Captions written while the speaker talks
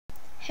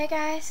Hey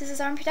guys, this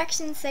is Arm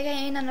Productions,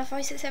 again on the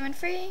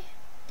 4673,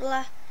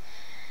 blah,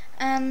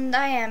 and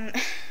I am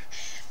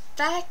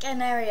back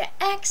in Area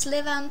X,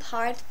 Livan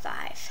Part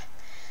 5.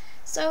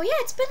 So yeah,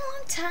 it's been a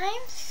long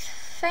time.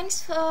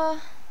 Thanks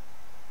for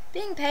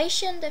being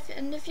patient,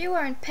 and if you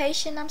weren't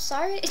patient, I'm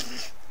sorry.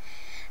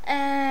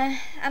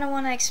 I don't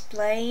want to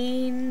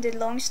explain the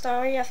long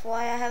story of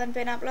why I haven't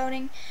been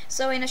uploading.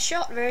 So in a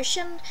short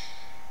version,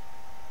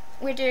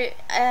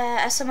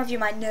 as some of you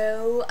might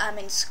know, I'm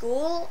in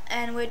school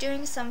and we're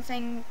doing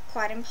something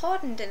quite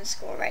important in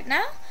school right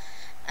now,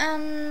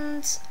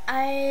 and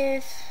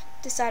I've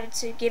decided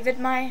to give it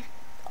my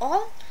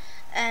all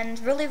and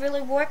really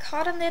work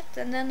hard on it,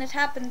 and then it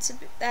happened to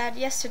be that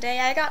yesterday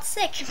I got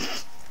sick.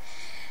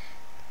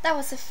 That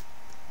was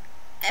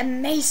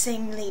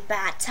amazingly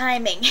bad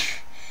timing.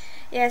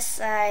 Yes,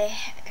 I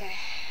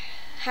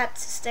had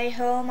to stay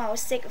home. I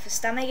was sick with a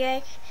stomach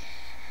ache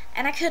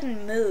and I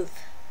couldn't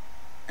move.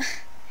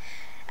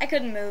 I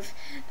couldn't move,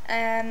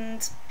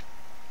 and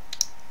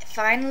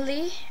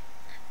finally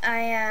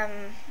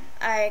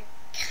I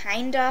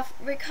kind of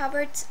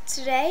recovered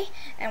today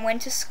and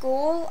went to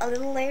school a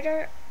little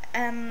later,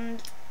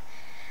 and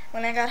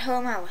when I got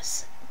home I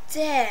was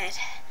dead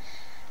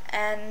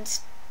and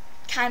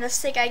kind of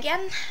sick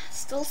again,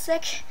 still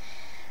sick.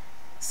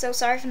 So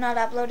sorry for not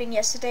uploading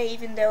yesterday,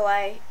 even though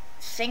I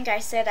think I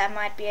said I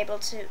might be able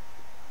to.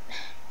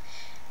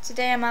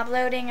 Today I'm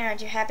uploading.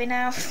 Aren't you happy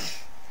now?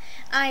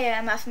 I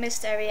am. I've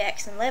missed Area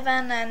X and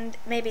Livan, and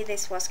maybe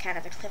this was kind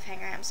of a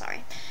cliffhanger. I'm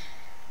sorry.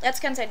 Let's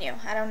continue.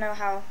 I don't know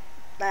how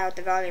loud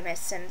the volume is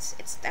since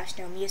there's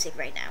no music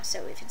right now.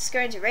 So if it's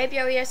going to rape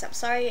your ears, I'm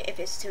sorry. If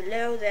it's too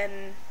low,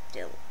 then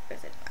deal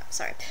with it. I'm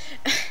sorry.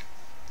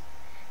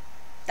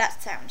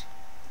 That sound.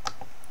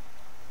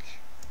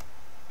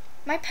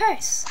 My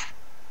purse.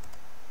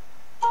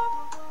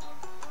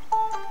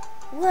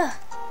 Whoa.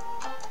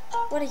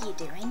 What are you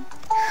doing?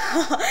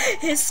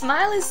 His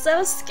smile is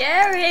so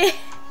scary.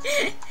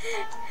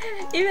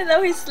 Even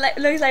though he's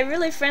looks like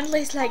really friendly,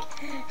 he's like,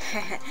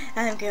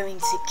 I'm going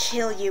to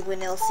kill you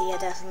when Elsia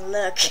doesn't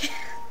look.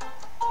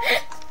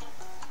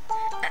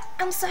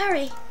 I'm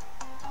sorry.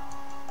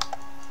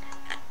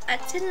 I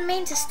didn't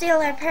mean to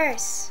steal her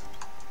purse.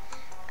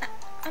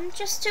 I'm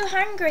just too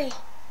hungry.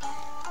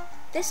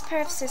 This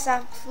purse is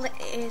off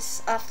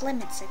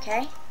limits,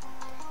 okay?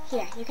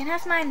 Here, you can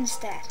have mine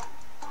instead.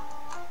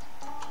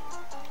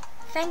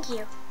 Thank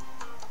you,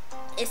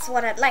 is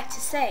what I'd like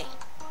to say.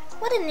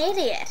 What an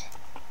idiot.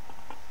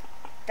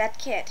 That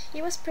kid,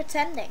 he was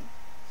pretending.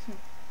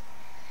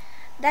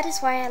 That is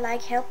why I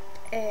like I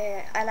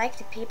like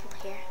the people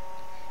here.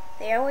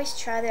 They always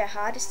try their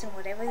hardest in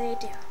whatever they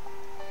do,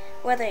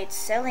 whether it's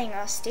selling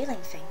or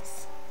stealing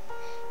things.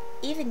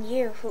 Even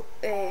you who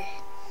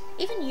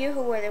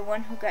were the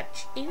one who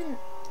got even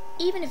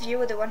if you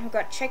were the one who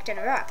got tricked and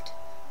robbed.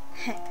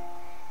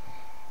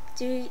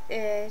 Do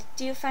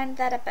you find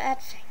that a bad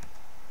thing?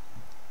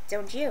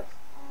 Don't you?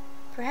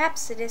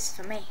 Perhaps it is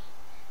for me,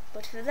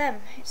 but for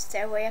them it's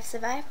their way of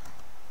survival.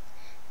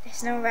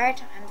 There's no right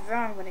and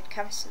wrong when it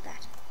comes to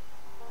that.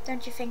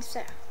 Don't you think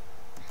so?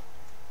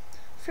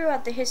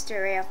 Throughout the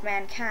history of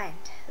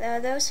mankind, there are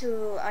those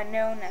who are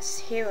known as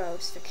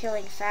heroes for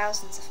killing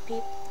thousands of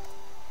people.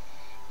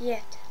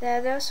 Yet there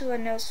are those who are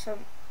known for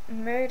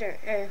murder,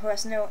 who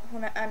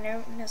are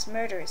known as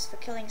murderers for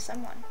killing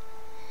someone.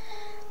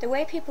 The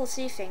way people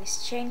see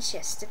things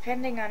changes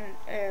depending on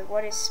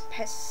what is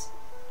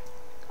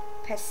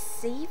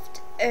perceived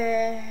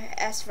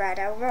as right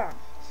or wrong.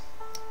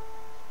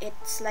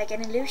 It's like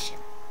an illusion.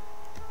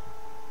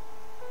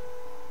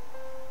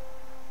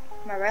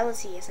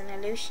 Morality is an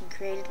illusion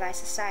created by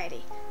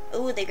society.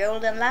 Ooh, the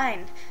golden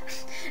line.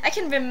 I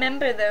can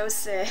remember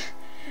those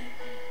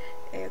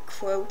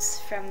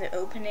quotes from the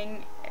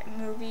opening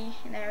movie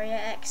in Area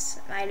X.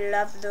 I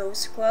love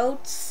those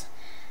quotes,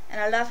 and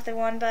I love the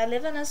one by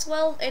Livan as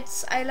well.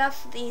 I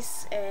love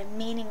these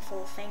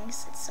meaningful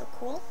things. It's so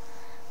cool.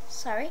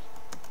 Sorry.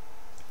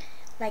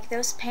 Like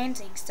those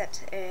paintings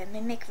that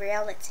mimic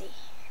reality.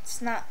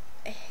 It's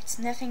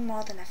nothing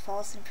more than a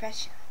false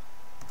impression.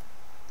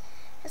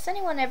 Has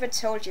anyone ever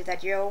told you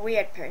that you're a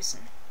weird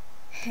person?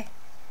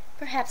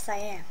 Perhaps I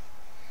am.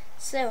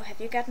 So, have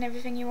you gotten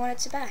everything you wanted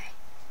to buy?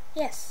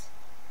 Yes.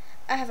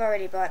 I have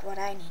already bought what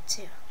I need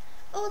to.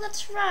 Oh,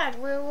 that's right,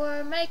 we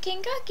were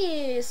making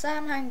cookies.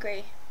 I'm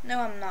hungry.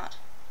 No, I'm not.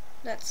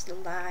 That's a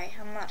lie.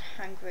 I'm not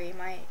hungry.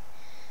 My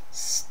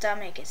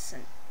stomach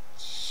isn't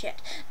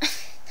shit.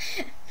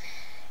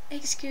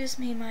 Excuse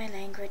me my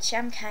language,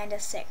 I'm kinda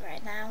sick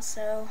right now,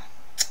 so...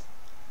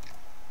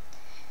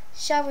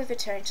 Shall we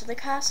return to the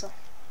castle?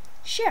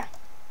 Sure.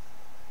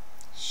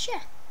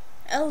 Sure.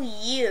 Oh,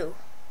 you.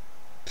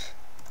 Pfft.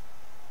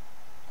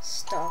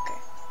 Stalker.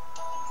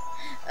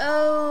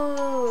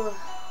 Oh.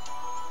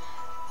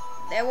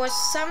 There was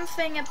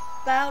something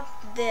about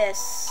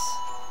this.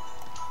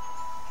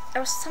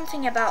 It's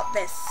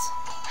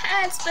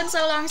been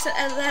so long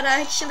that I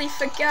actually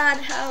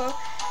forgot how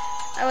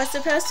I was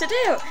supposed to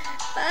do.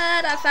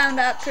 But I found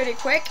out pretty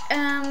quick.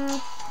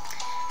 We're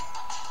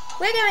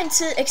going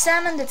to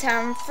examine the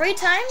town 3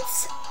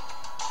 times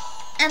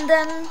And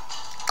then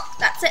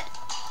that's it.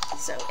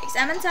 So,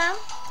 examine time.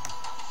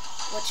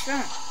 What's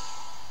wrong?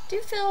 Do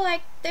you feel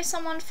like there's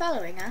someone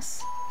following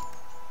us?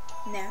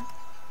 No?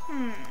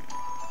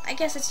 I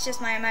guess it's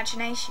just my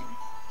imagination.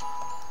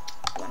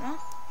 One more?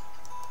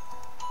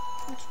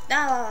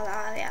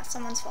 Yeah,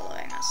 someone's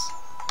following us.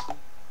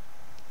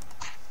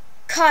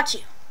 Caught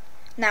you.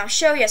 Now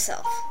show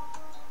yourself.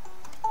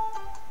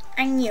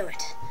 I knew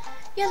it.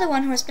 You're the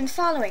one who has been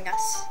following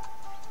us.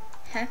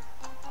 Huh?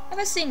 Have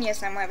I seen you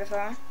somewhere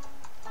before?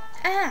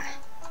 Ah.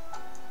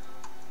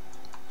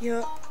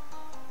 You're...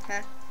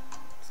 Huh?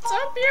 So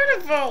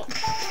beautiful!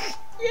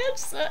 You're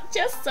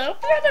just so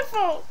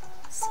beautiful!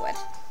 Sweat.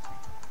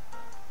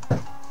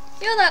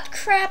 You're that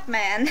crab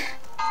man.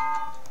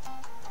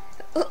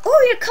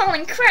 Oh, you're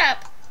calling crab!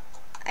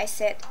 I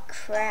said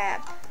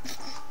crab.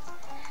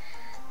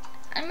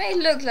 I may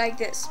look like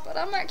this, but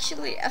I'm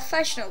actually a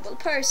fashionable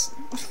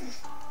person.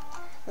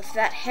 With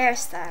that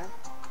hairstyle.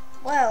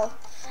 Well,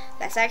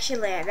 that's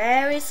actually a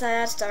very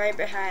sad story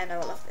behind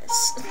all of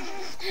this.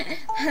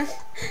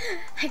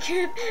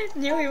 I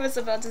knew he was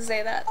about to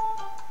say that.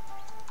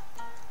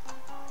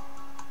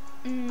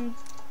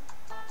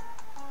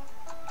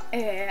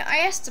 I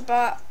asked the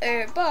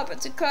barber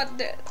to cut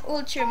the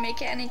ultra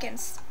mechanic and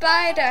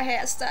spider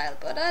hairstyle,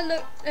 but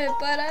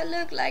I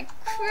look like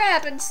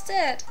crap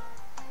instead.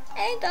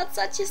 Ain't that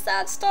such a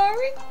sad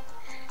story?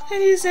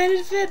 And he said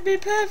it fit me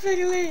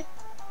perfectly.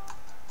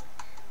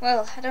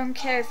 Well, I don't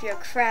care if you're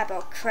crab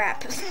or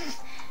crap.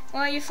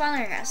 Why are you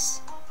following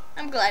us?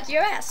 I'm glad you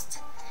asked.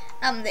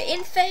 I'm the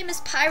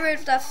infamous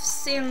pirate of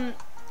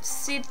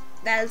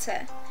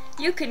Delta.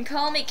 You can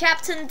call me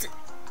Captain,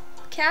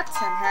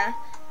 huh?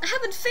 I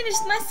haven't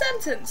finished my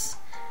sentence.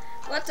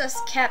 What does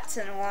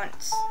Captain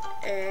want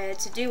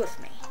to do with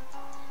me?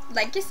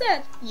 Like you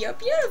said, you're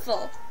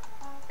beautiful.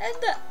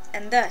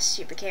 And thus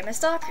you became a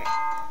stalker.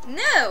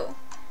 No!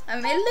 I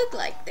may look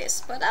like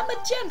this, but I'm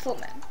a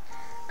gentleman.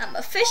 I'm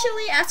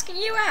officially asking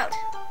you out.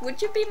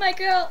 Would you be my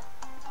girl?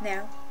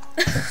 No.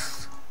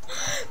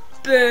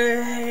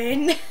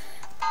 Burn!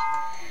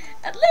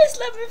 At least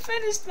let me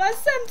finish my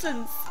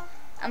sentence.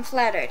 I'm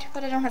flattered,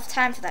 but I don't have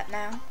time for that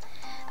now.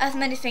 I have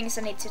many things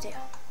I need to do.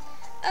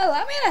 Oh,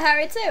 I'm in a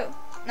hurry too.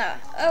 No,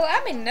 oh,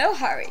 I'm in no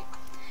hurry.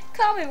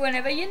 Call me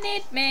whenever you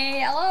need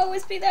me. I'll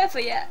always be there for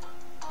you.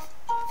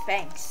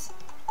 Thanks,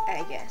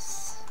 I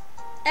guess.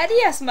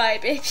 Adios, my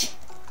baby.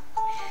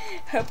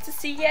 Hope to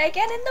see you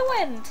again in the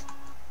wind.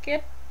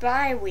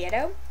 Goodbye,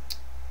 weirdo.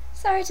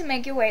 Sorry to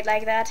make you wait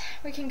like that.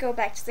 We can go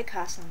back to the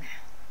castle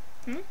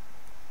now.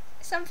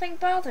 Is something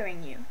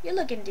bothering you? You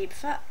look in deep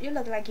thought. You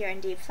look like you're in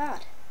deep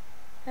thought.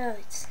 Oh,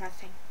 it's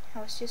nothing.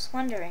 I was just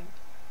wondering.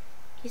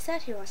 He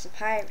said he was a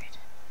pirate.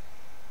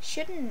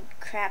 Shouldn't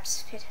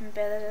crabs fit him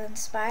better than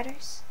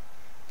spiders?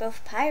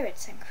 Both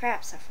pirates and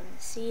crabs are from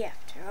the sea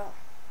after all.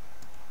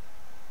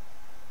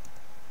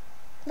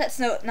 Let's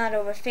not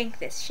overthink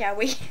this, shall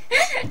we?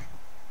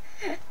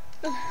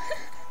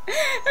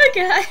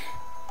 Okay.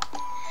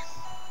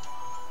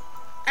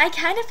 I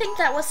kind of think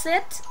that was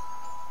it.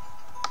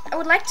 I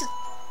would like to...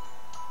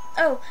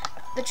 Oh,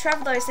 the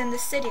traveler is in the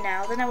city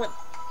now. Then I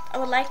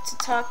would like to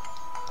talk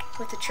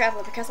with the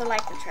traveler because I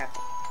like the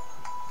traveler.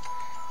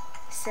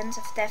 The sense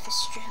of death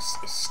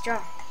is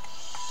strong.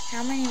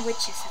 How many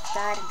witches have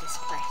died in this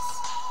place?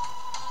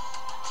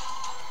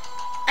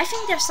 I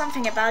think there's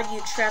something about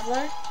you,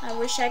 traveler. I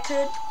wish I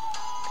could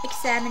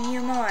examine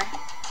you more.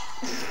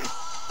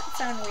 That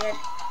sounds weird.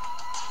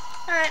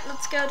 Alright,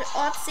 let's go to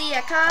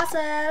Otsia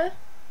Castle.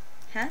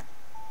 Huh?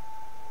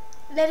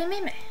 Lady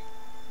Mimi,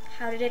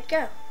 how did it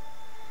go?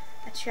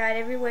 I tried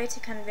every way to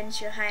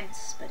convince your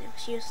highness, but it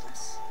was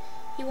useless.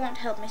 He won't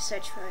help me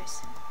search for her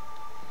son.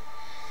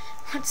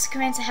 What's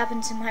going to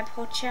happen to my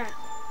poor child?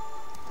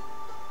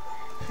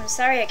 I'm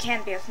sorry I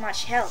can't be of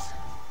much help.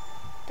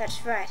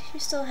 That's right, you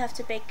still have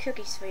to bake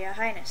cookies for your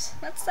highness.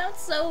 That sounds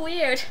so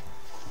weird.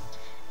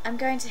 I'm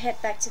going to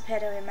head back to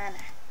Pedory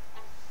Manor.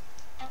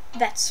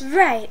 That's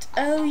right,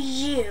 oh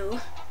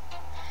you.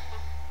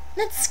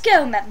 Let's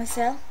go,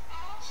 mademoiselle.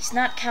 She's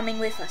not coming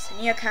with us,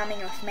 and you're coming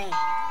with me.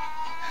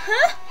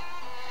 Huh?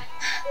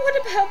 What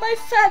about my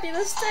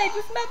fabulous date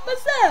with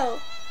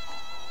mademoiselle?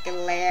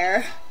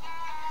 Glare.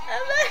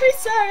 I'm very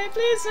sorry,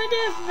 please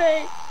forgive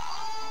me.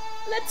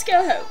 Let's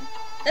go home.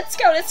 Let's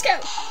go, let's go.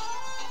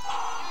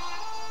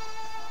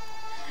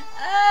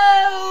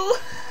 Oh!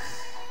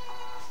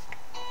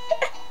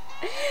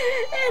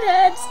 It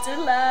hurts to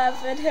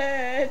laugh, it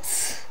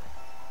hurts.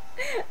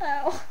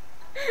 Oh.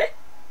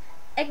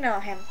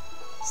 Ignore him.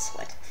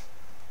 Sweat.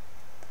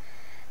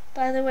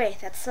 By the way,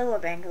 that silver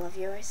bangle of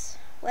yours,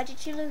 where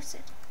did you lose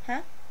it?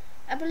 Huh?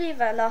 I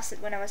believe I lost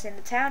it when I was in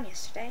the town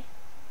yesterday.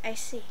 I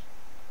see.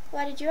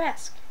 Why did you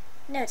ask?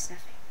 No, it's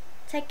nothing.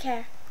 Take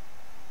care.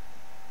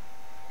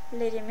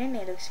 Lady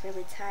Mimi looks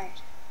really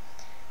tired.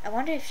 I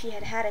wonder if she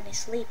had had any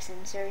sleep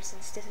since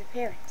Urson's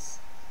disappearance.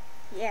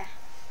 Yeah.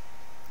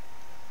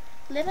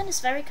 Livan is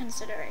very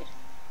considerate.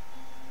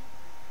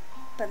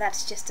 But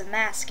that's just a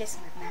mask,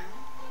 isn't it now?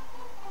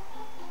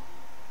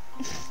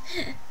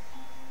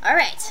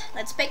 Alright,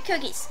 let's bake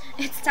cookies.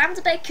 It's time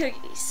to bake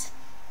cookies.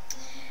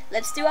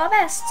 Let's do our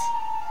best.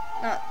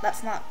 No,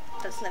 that's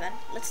Livan.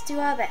 Let's do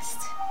our best.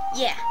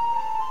 Yeah.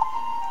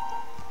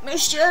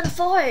 Mission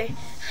 4!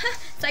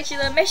 It's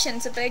actually a mission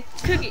to bake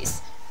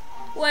cookies.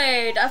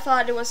 Wait, I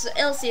thought it was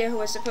Elsie who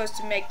was supposed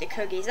to make the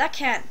cookies. I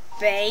can't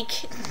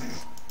bake.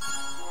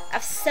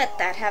 I've said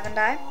that, haven't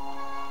I?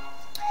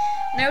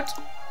 Note.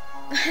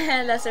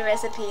 That's a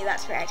recipe,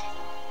 that's right.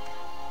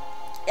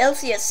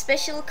 Elsie's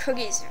special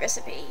cookies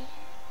recipe.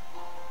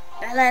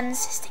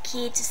 Balance is the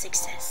key to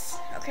success.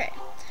 Okay.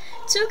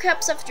 2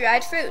 cups of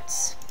dried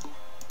fruits.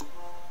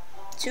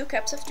 2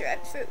 cups of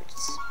dried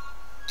fruits.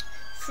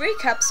 3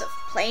 cups of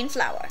plain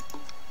flour.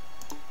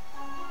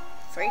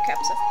 3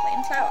 cups of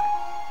plain flour.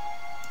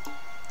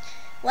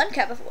 1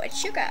 cup of white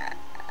sugar.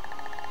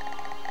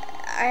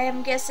 I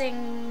am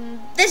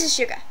guessing this is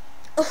sugar.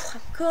 Oh,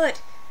 I'm good.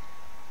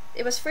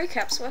 It was 3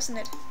 cups, wasn't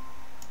it?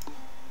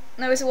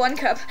 No, it's 1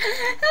 cup.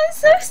 I'm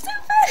so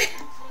stupid.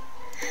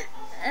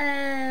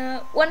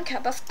 1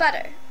 cup of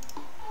butter.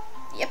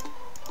 Yep.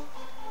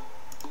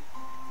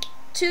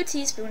 2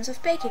 teaspoons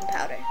of baking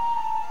powder.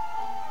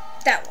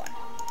 That one.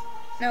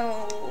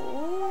 No,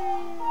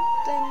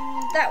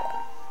 then that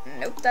one.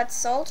 Nope, that's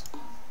salt.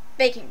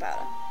 Baking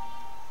powder.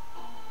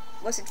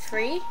 Was it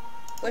 3?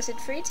 Was it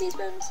 3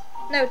 teaspoons?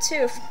 No,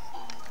 2.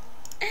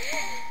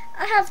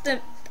 I have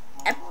a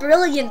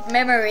brilliant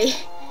memory.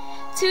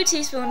 2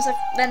 teaspoons of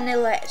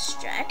vanilla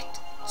extract.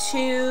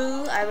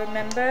 2, I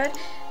remembered.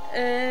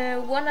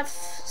 1 of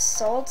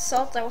salt.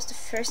 Salt, that was the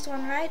first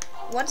one, right?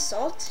 1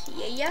 salt,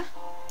 yeah.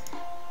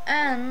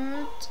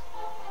 And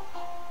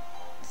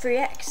 3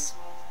 eggs.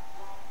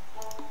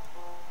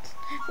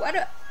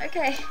 What?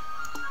 Okay.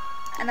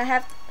 And I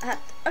have.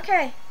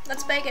 Okay,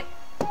 let's bake it.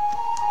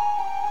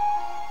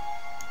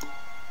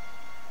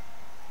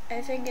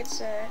 I think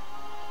it's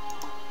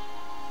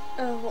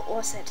oh, what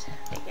was it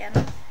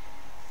again?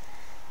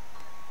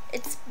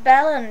 It's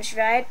balanced,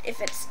 right?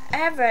 If it's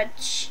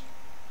average,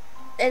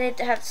 then it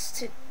has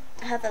to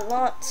have a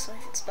lot. So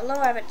if it's below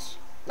average,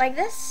 like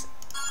this,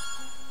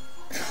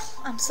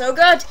 I'm so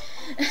good.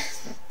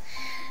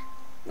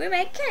 We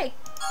make cake.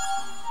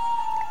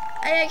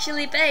 I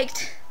actually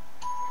baked.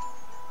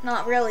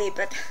 Not really,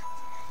 but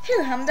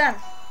phew, I'm done.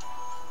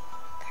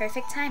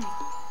 Perfect timing.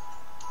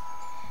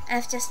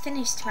 I've just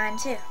finished mine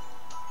too.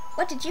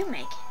 What did you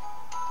make?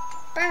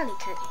 Barley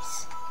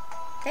cookies.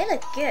 They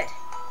look good.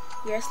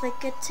 Yours look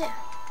good too.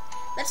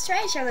 Let's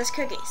try each other's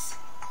cookies.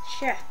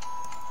 Sure.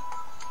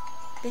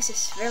 This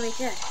is really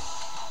good.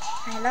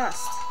 I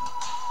lost.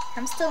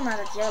 I'm still not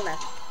at your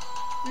level.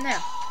 No,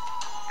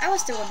 I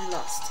was the one who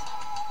lost.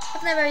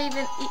 I've never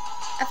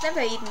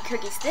eaten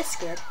cookies this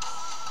good.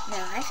 No,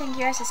 I think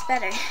yours is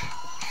better.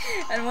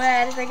 And we're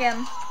at it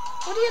again.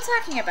 What are you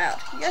talking about?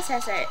 Yours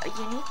has a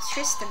unique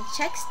twist and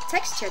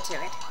texture to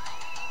it,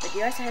 but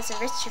yours has a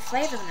richer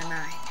flavor than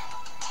mine.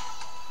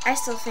 I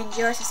still think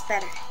yours is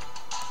better.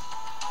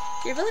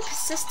 You're really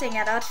persisting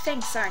at odd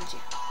things, aren't you?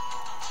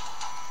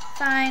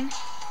 Fine,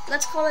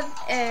 let's call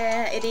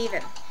it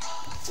even.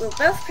 We'll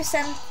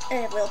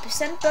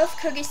present both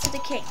cookies to the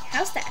king.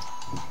 How's that?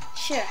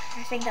 Sure,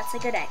 I think that's a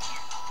good idea.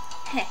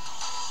 Heh.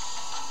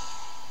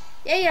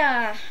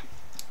 Yeah.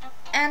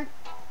 And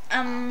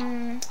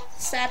I'm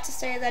sad to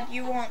say that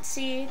you won't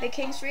see the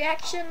king's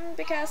reaction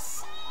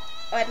because,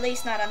 or at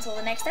least not until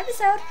the next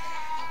episode.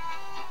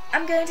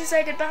 I'm going to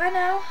say goodbye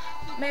now.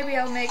 Maybe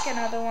I'll make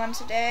another one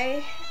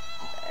today.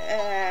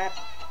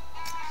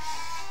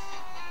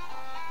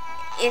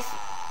 If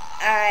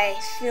I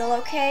feel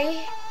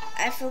okay.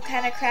 I feel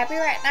kind of crappy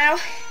right now.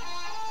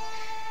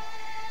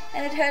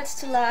 And it hurts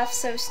to laugh,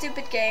 so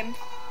stupid game.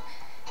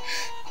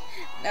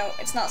 No,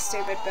 it's not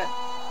stupid, but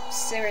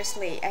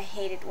seriously, I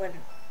hate it when...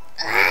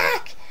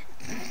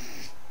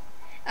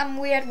 I'm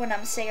weird when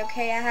I'm sick,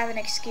 okay? I have an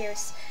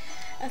excuse.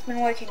 I've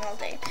been working all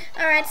day.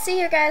 Alright, see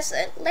you guys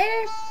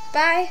later.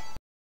 Bye.